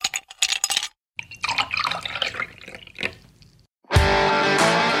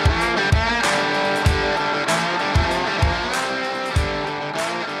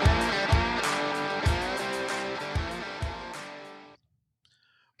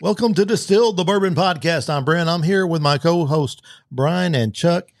Welcome to Distilled, the Bourbon Podcast. I'm Brent. I'm here with my co-host, Brian and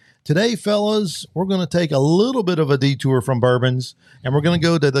Chuck. Today, fellas, we're going to take a little bit of a detour from bourbons, and we're going to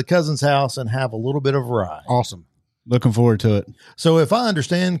go to the cousin's house and have a little bit of rye. Awesome. Looking forward to it. So if I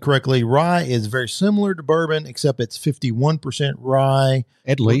understand correctly, rye is very similar to bourbon, except it's 51% rye.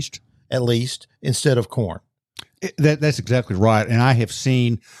 At least, instead of corn. That's exactly right. And I have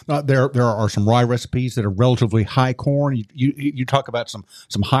seen there are some rye recipes that are relatively high corn. You talk about some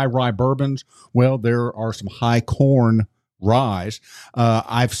high rye bourbons. Well, there are some high corn ryes.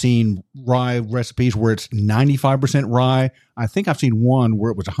 I've seen rye recipes where it's 95% rye. I think I've seen one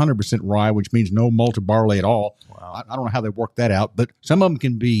where it was 100% rye, which means no malted barley at all. Wow. I don't know how they work that out, but some of them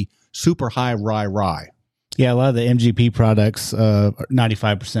can be super high rye. Yeah, a lot of the MGP products,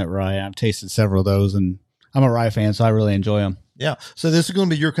 95% rye. I've tasted several of those, and I'm a rye fan, so I really enjoy them. Yeah. So this is going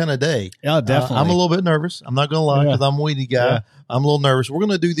to be your kind of day. Yeah, definitely. I'm a little bit nervous. I'm not going to lie, because I'm a weedy guy. Yeah. I'm a little nervous. We're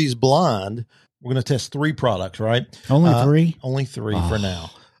going to do these blind. We're going to test 3 products, right? Only 3? Only 3 for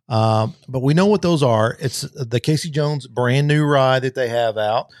now. But we know what those are. It's the Casey Jones brand new rye that they have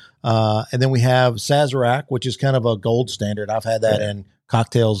out. And then we have Sazerac, which is kind of a gold standard. I've had that in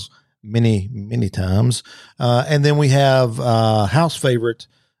cocktails many, many times. And then we have house favorite,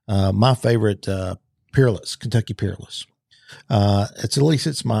 my favorite, Peerless, Kentucky Peerless.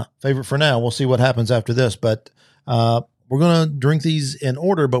 It's my favorite for now. We'll see what happens after this, but we're going to drink these in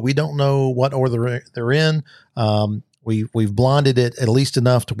order, but we don't know what order they're in. We've blinded it at least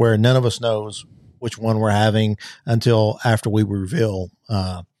enough to where none of us knows which one we're having until after we reveal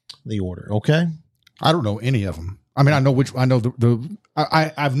the order. Okay. I don't know any of them. I mean,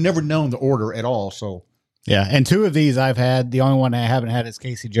 I've never known the order at all. So yeah. And 2 of these I've had. The only one I haven't had is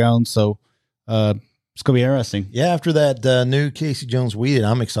Casey Jones. So, it's going to be interesting. Yeah, after that new Casey Jones wheated,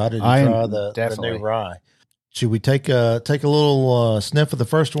 I'm excited to try the new rye. Should we take a little sniff of the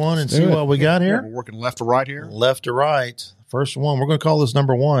first one and see what we got here? We're working left to right here. Left to right. First one. We're going to call this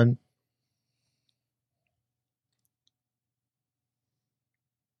number 1.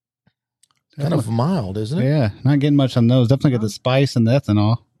 Kind of mild, isn't it? Yeah, not getting much on those. Definitely get the spice and the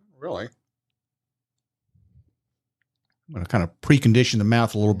ethanol. Really? I'm going to kind of precondition the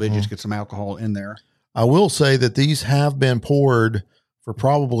mouth a little bit, just get some alcohol in there. I will say that these have been poured for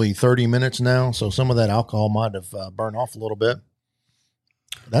probably 30 minutes now, so some of that alcohol might have burned off a little bit.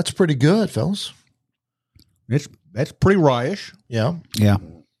 That's pretty good, fellas. That's pretty rye-ish. Yeah. Yeah.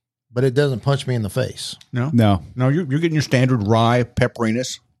 But it doesn't punch me in the face. No. You're getting your standard rye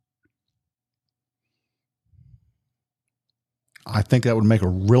pepperiness. I think that would make a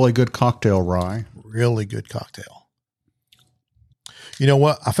really good cocktail rye. Really good cocktail. You know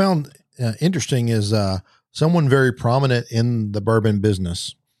what I found interesting is someone very prominent in the bourbon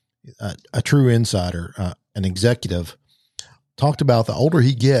business, a true insider, an executive, talked about the older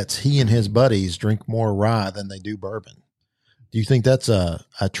he gets, he and his buddies drink more rye than they do bourbon. Do you think that's a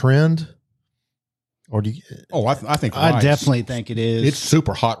trend? Or do you? Oh, I think I definitely think it is. It's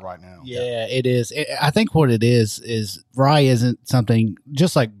super hot right now. Yeah, it is. I think what it is rye isn't something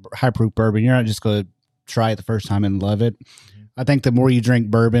just like high proof bourbon. You're not just going to try it the first time and love it. I think the more you drink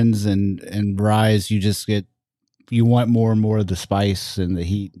bourbons and ryes, you want more and more of the spice and the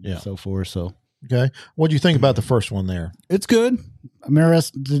heat and so forth. So, okay. What do you think about the first one there? It's good. I'm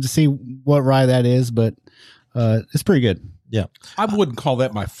interested to see what rye that is, but it's pretty good. Yeah. I wouldn't call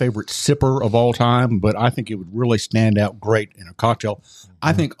that my favorite sipper of all time, but I think it would really stand out great in a cocktail.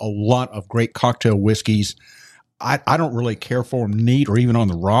 I think a lot of great cocktail whiskeys, I don't really care for them neat or even on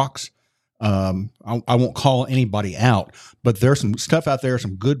the rocks. I won't call anybody out, but there's some stuff out there,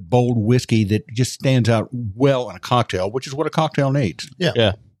 some good bold whiskey that just stands out well in a cocktail, which is what a cocktail needs. Yeah.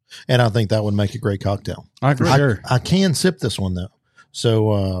 Yeah. And I think that would make a great cocktail. I agree. I can sip this one though.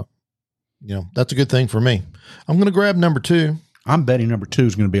 So, that's a good thing for me. I'm going to grab number 2. I'm betting number 2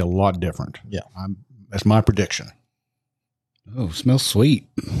 is going to be a lot different. Yeah. That's my prediction. Oh, smells sweet.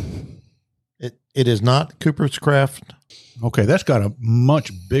 It is not Cooper's Craft. Okay, that's got a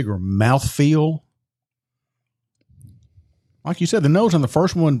much bigger mouthfeel. Like you said, the nose on the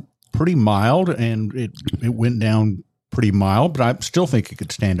first one, pretty mild, and it went down pretty mild, but I still think it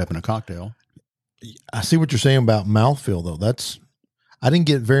could stand up in a cocktail. I see what you're saying about mouthfeel, though. I didn't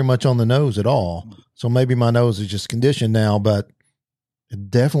get very much on the nose at all, so maybe my nose is just conditioned now, but it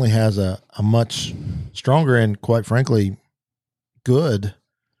definitely has a much stronger and, quite frankly, good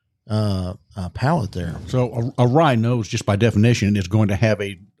palate there. So a rye nose, just by definition, is going to have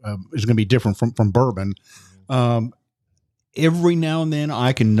is going to be different from bourbon. Every now and then,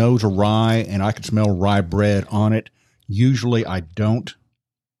 I can nose a rye and I can smell rye bread on it. Usually, I don't.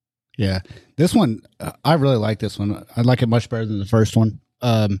 Yeah, this one I really like. This one, I like it much better than the first one.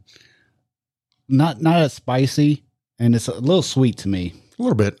 Not as spicy, and it's a little sweet to me. A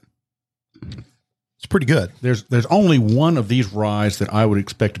little bit. It's pretty good. There's only one of these ryes that I would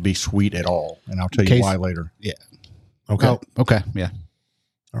expect to be sweet at all, and I'll tell you why later. Yeah. Okay. Oh, okay. Yeah.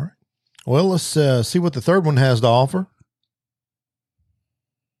 All right. Well, let's see what the third one has to offer.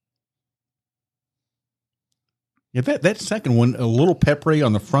 Yeah, that second one, a little peppery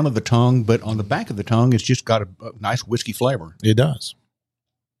on the front of the tongue, but on the back of the tongue, it's just got a nice whiskey flavor. It does.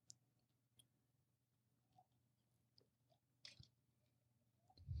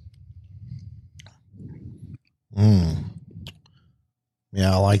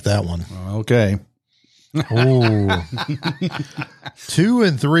 Yeah, I like that one. Okay. Ooh. 2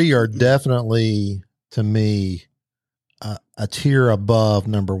 and 3 are definitely, to me, a tier above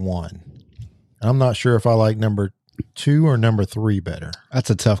number 1. I'm not sure if I like number 2 or number 3 better. That's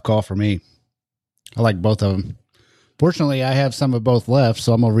a tough call for me. I like both of them. Fortunately, I have some of both left,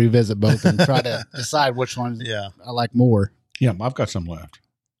 so I'm going to revisit both and try to decide which one I like more. Yeah, I've got some left.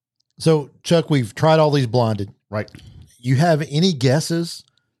 So, Chuck, we've tried all these blinded. Right. You have any guesses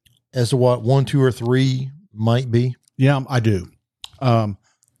as to what 1, 2, or 3 might be? Yeah, I do.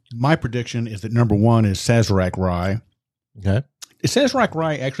 My prediction is that number 1 is Sazerac Rye. Okay. Is Sazerac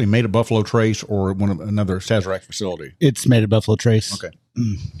Rye actually made of Buffalo Trace or another Sazerac facility? It's made of Buffalo Trace. Okay.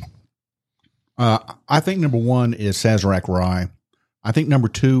 I think number 1 is Sazerac Rye. I think number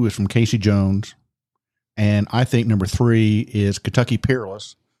 2 is from Casey Jones. And I think number 3 is Kentucky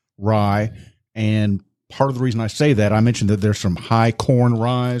Peerless Rye. And part of the reason I say that, I mentioned that there's some high corn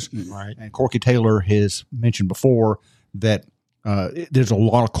ryes. Right. And Corky Taylor has mentioned before that there's a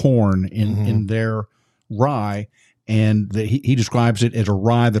lot of corn in their rye. And that he describes it as a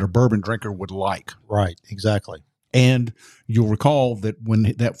rye that a bourbon drinker would like. Right, exactly. And you'll recall that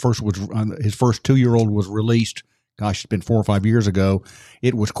when that first was his first 2-year-old was released, gosh, it's been 4 or 5 years ago,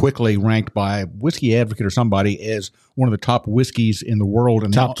 it was quickly ranked by Whiskey Advocate or somebody as one of the top whiskeys in the world.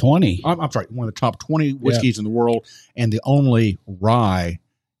 And top 20. I'm sorry, one of the top 20 whiskeys in the world and the only rye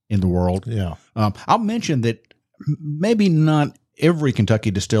in the world. Yeah. I'll mention that maybe not every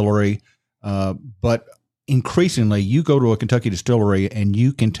Kentucky distillery, but increasingly you go to a Kentucky distillery and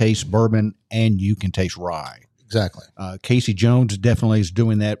you can taste bourbon and you can taste rye. Exactly. Casey Jones definitely is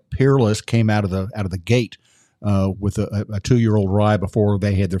doing that. Peerless came out of the gate with a 2-year-old rye before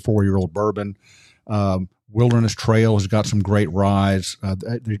they had their 4-year-old bourbon. Wilderness Trail has got some great ryes.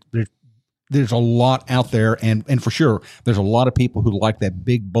 There's a lot out there, and for sure, there's a lot of people who like that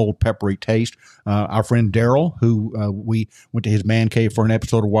big, bold, peppery taste. Our friend Daryl, who we went to his man cave for an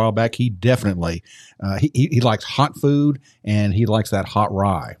episode a while back, he definitely he likes hot food and he likes that hot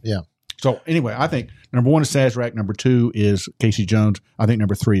rye. Yeah. So anyway, I think number 1 is Sazerac, number 2 is Casey Jones. I think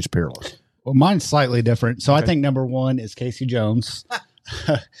number 3 is Peerless. Well, mine's slightly different. So Okay. I think number 1 is Casey Jones.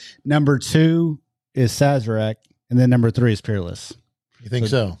 Number 2 is Sazerac. And then number 3 is Peerless. You think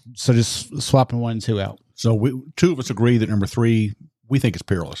so? So just swapping 1 and 2 out. So 2 of us agree that number 3 we think is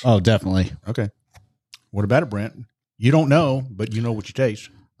Peerless. Oh, definitely. Okay. What about it, Brent? You don't know, but you know what you taste.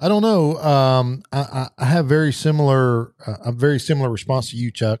 I don't know. I have a very similar response to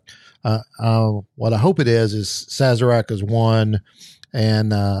you, Chuck. What I hope it is Sazerac is 1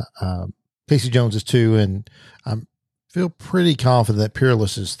 and Casey Jones is 2, and I feel pretty confident that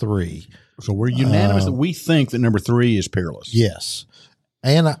Peerless is 3. So we're unanimous that we think that number 3 is Peerless. Yes.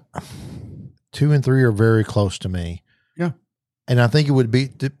 And 2 and 3 are very close to me. Yeah. And I think it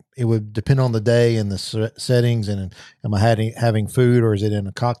would depend on the day and the settings, and am I having food or is it in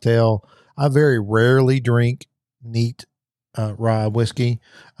a cocktail? I very rarely drink neat rye whiskey.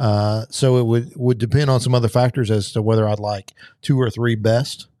 So it would depend on some other factors as to whether I'd like 2 or 3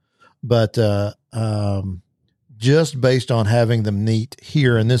 best. But just based on having them neat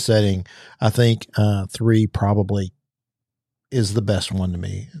here in this setting, I think 3 probably is the best one to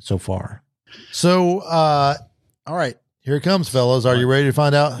me so far. So, all right, here it comes, fellas. Are you ready to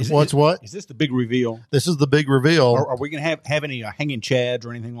find out what's what? Is this the big reveal? This is the big reveal. Are we going to have any hanging chads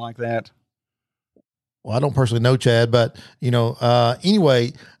or anything like that? Well, I don't personally know Chad, but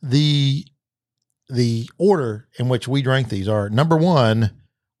anyway, the order in which we drank these are: number 1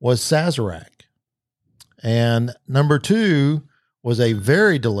 was Sazerac, and number 2 was a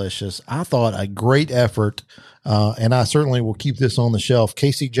very delicious, I thought a great effort, and I certainly will keep this on the shelf.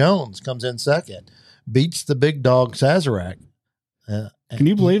 Casey Jones comes in second, beats the big dog Sazerac. Can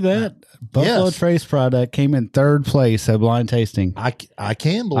you believe that? Buffalo Yes. Trace product came in 3rd place at blind tasting. I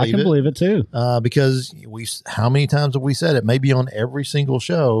can believe I can it. believe it too. Because how many times have we said it? Maybe on every single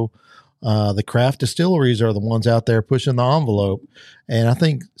show, the craft distilleries are the ones out there pushing the envelope. And I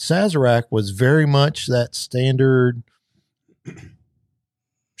think Sazerac was very much that standard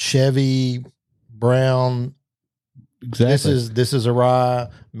Chevy brown. Exactly. This is a rye.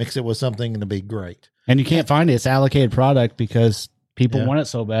 Mix it with something and it'll be great. And you can't find it. It's allocated product because people Yeah. want it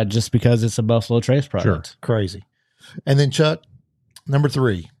so bad just because it's a Buffalo Trace product. Crazy. And then Chuck, number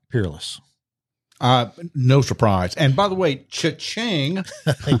 3, Peerless. No surprise. And by the way, cha-ching.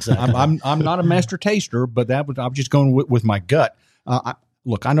 Exactly. I'm not a master taster, but I'm just going with my gut.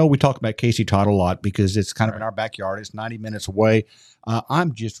 Look, I know we talk about Casey Todd a lot because it's kind of in our backyard. It's 90 minutes away.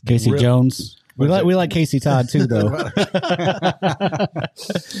 I'm just Casey Jones. We like Casey Todd too, though.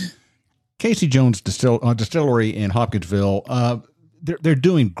 Casey Jones Distillery in Hopkinsville. They're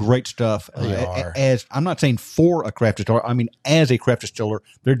doing great stuff. They are. As I'm not saying for a craft distiller, I mean as a craft distiller,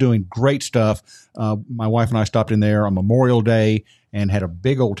 they're doing great stuff. My wife and I stopped in there on Memorial Day and had a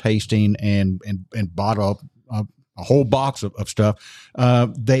big old tasting and bought a whole box of stuff.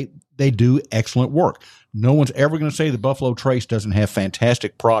 They do excellent work. No one's ever going to say the Buffalo Trace doesn't have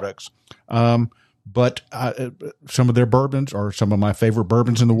fantastic products. But some of their bourbons are some of my favorite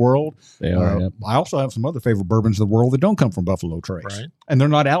bourbons in the world. They are. Yep. I also have some other favorite bourbons in the world that don't come from Buffalo Trace. Right. And they're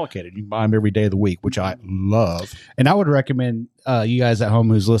not allocated. You can buy them every day of the week, which I love. And I would recommend you guys at home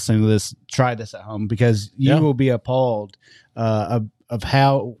who's listening to this, try this at home because you will be appalled of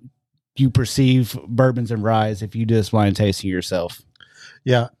how you perceive bourbons and ryes if you do this blind tasting yourself.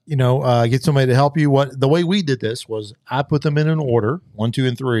 Yeah, get somebody to help you. The way we did this was I put them in an order, 1, 2,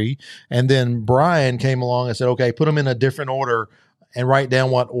 and 3, and then Brian came along and said, "Okay, put them in a different order and write down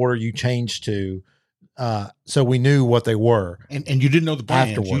what order you changed to." So we knew what they were. And you didn't know the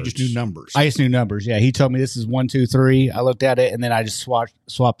brands. Afterwards. You just knew numbers. I just knew numbers. Yeah, he told me this is 1, 2, 3. I looked at it and then I just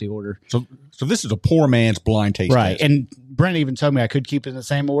swapped the order. So this is a poor man's blind taste Right. test. And Brent even told me I could keep it in the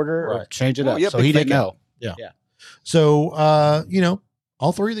same order or Right. change it up. yeah, So but he they didn't know. So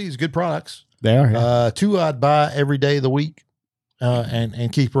all 3 of these good products. They are. Yeah. 2 I'd buy every day of the week,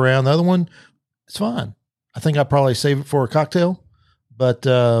 and keep around. The other one, it's fine. I think I'd probably save it for a cocktail, but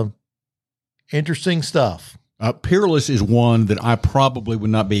interesting stuff. Peerless is one that I probably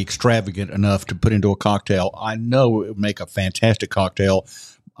would not be extravagant enough to put into a cocktail. I know it would make a fantastic cocktail.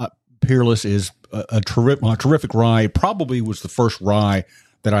 Peerless is a terrific rye. It probably was the first rye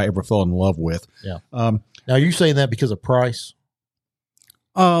that I ever fell in love with. Yeah. Now, are you saying that because of price?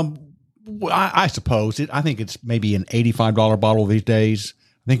 I suppose I think it's maybe an $85 bottle these days.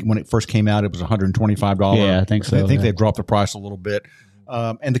 I think when it first came out, it was $125. Yeah, I think so. I think yeah. they've dropped the price a little bit.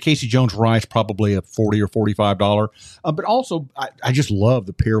 And the Casey Jones rye is probably a $40 or $45. But also, I just love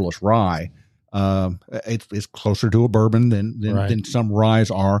the Peerless rye. It's closer to a bourbon than some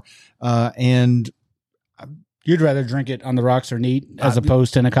ryes are. And You'd rather drink it on the rocks or neat as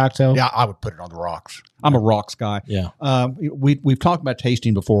opposed to in a cocktail? yeah, I would put it on the rocks. I'm a rocks guy. Yeah. We've talked about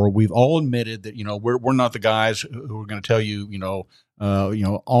tasting before. We've all admitted that we're not the guys who are going to tell you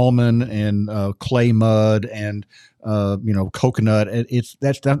almond and clay mud and coconut.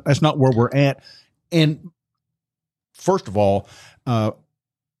 That's not where we're at. And first of all,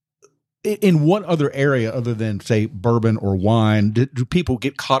 in what other area other than say bourbon or wine do people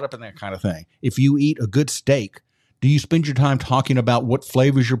get caught up in that kind of thing? If you eat a good steak, do you spend your time talking about what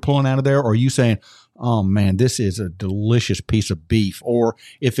flavors you're pulling out of there? Or are you saying, oh man, this is a delicious piece of beef? Or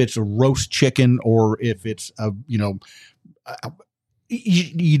if it's a roast chicken, or if it's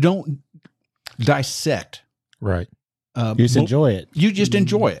you don't dissect. Right. You just enjoy it. You just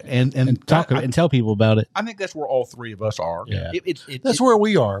enjoy it and talk and tell people about it. I think that's where all 3 of us are. Yeah. That's where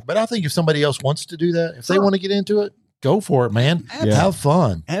we are. But I think if somebody else wants to do that, if they want to get into it, go for it, man. Yeah. Have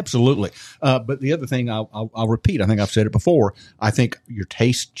fun. Absolutely. But the other thing I'll repeat, I think I've said it before. I think your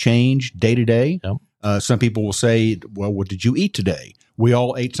tastes change day to day. Yep. Some people will say, well, what did you eat today? We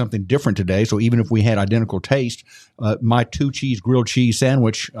all ate something different today. So even if we had identical taste, my 2-cheese grilled cheese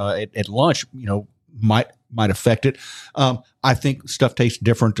sandwich at lunch, might affect it. I think stuff tastes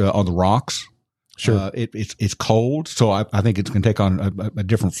different on the rocks. Sure. It's cold. So I think it's going to take on a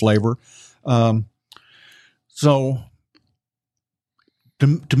different flavor. So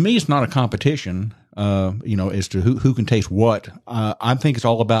to me, it's not a competition, as to who can taste what. I think it's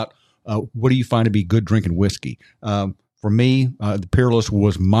all about what do you find to be good drinking whiskey. For me, the Peerless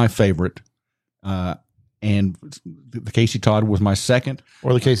was my favorite, and the Casey Todd was my second.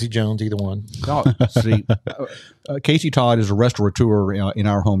 Or the Casey Jones, either one. See, Casey Todd is a restaurateur in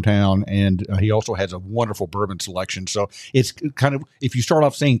our hometown, and he also has a wonderful bourbon selection. So it's kind of, if you start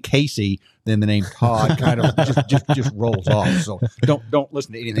off saying Casey, then the name Todd kind of just rolls off. So don't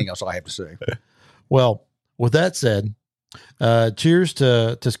listen to anything else I have to say. Well, with that said, cheers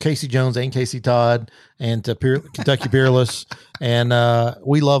to Casey Jones and Casey Todd and to Kentucky Peerless. And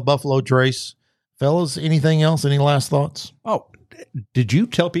we love Buffalo Trace. Fellas, anything else? Any last thoughts? Oh, did you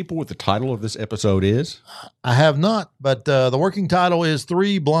tell people what the title of this episode is? I have not, but the working title is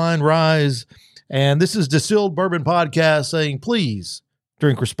Three Blind Ryes. And this is Distilled Bourbon Podcast saying, please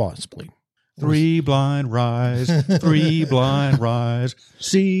drink responsibly. 3 blind ryes, 3 blind ryes.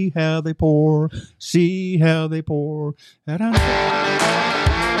 See how they pour, see how they pour.